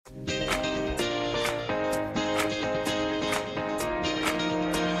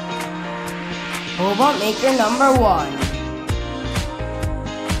Robot Maker number 1.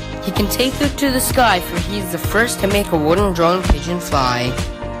 He can take you to the sky, for he is the first to make a wooden drone pigeon fly.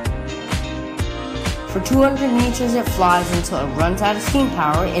 For 200 meters it flies until it runs out of steam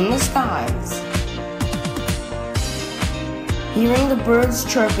power in the skies. Hearing the birds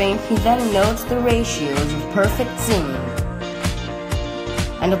chirping, he then notes the ratios of perfect singing.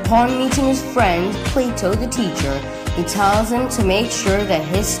 And upon meeting his friend, Plato the teacher, he tells him to make sure that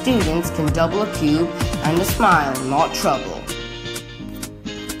his students can double a cube and a smile, not trouble.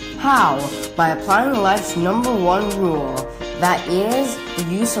 How? By applying life's number 1 rule, that is, the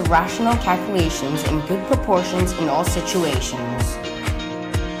use of rational calculations in good proportions in all situations.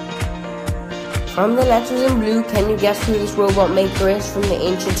 From the letters in blue, can you guess who this robot maker is from the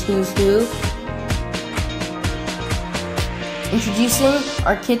ancient Who's Who? Introducing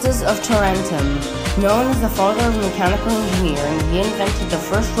Archytas of Tarentum. Known as the father of mechanical engineering, he invented the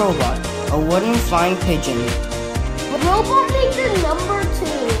first robot, a wooden flying pigeon. Robot Maker number 2.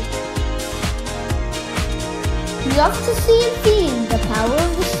 He loves to see and feel the power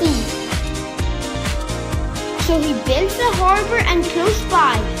of the sea. So he builds a harbor and close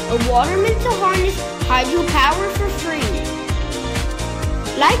by a watermill to harness hydropower for free.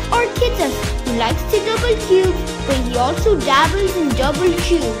 Like Archytas, he likes to double cubes, but he also dabbles in double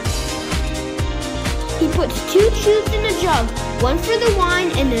tubes. He puts 2 tubes in a jug, one for the wine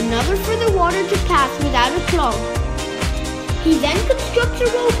and another for the water to pass without a clog. He then constructs a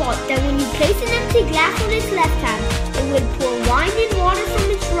robot that when you place an empty glass on its left hand, it will pour wine and water from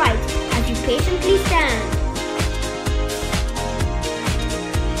its right as you patiently stand.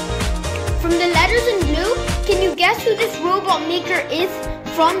 From the letters in blue, can you guess who this robot maker is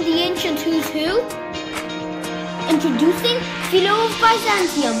from the ancient Who's Who? Introducing Philo of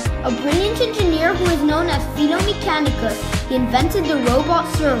Byzantium, a brilliant engineer who is known as Philo Mechanicus. He invented the robot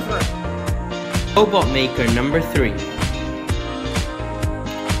server. Robot Maker number 3.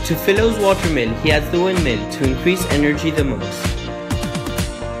 To Philo's watermill, he adds the windmill to increase energy the most.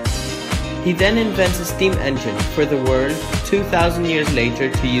 He then invents a steam engine for the world 2,000 years later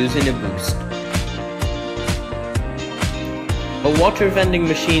to use in a boost. A water vending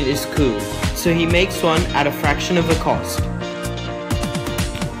machine is cool, so he makes one at a fraction of the cost.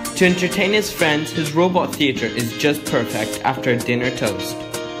 To entertain his friends, his robot theater is just perfect after a dinner toast.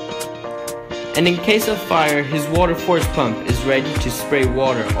 And in case of fire, his water force pump is ready to spray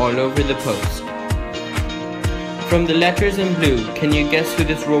water all over the post. From the letters in blue, can you guess who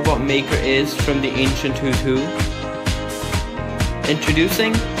this robot maker is from the ancient Who's Who?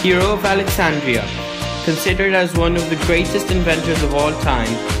 Introducing Heron of Alexandria. Considered as one of the greatest inventors of all time,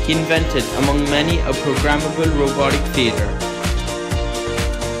 he invented, among many, a programmable robotic theater.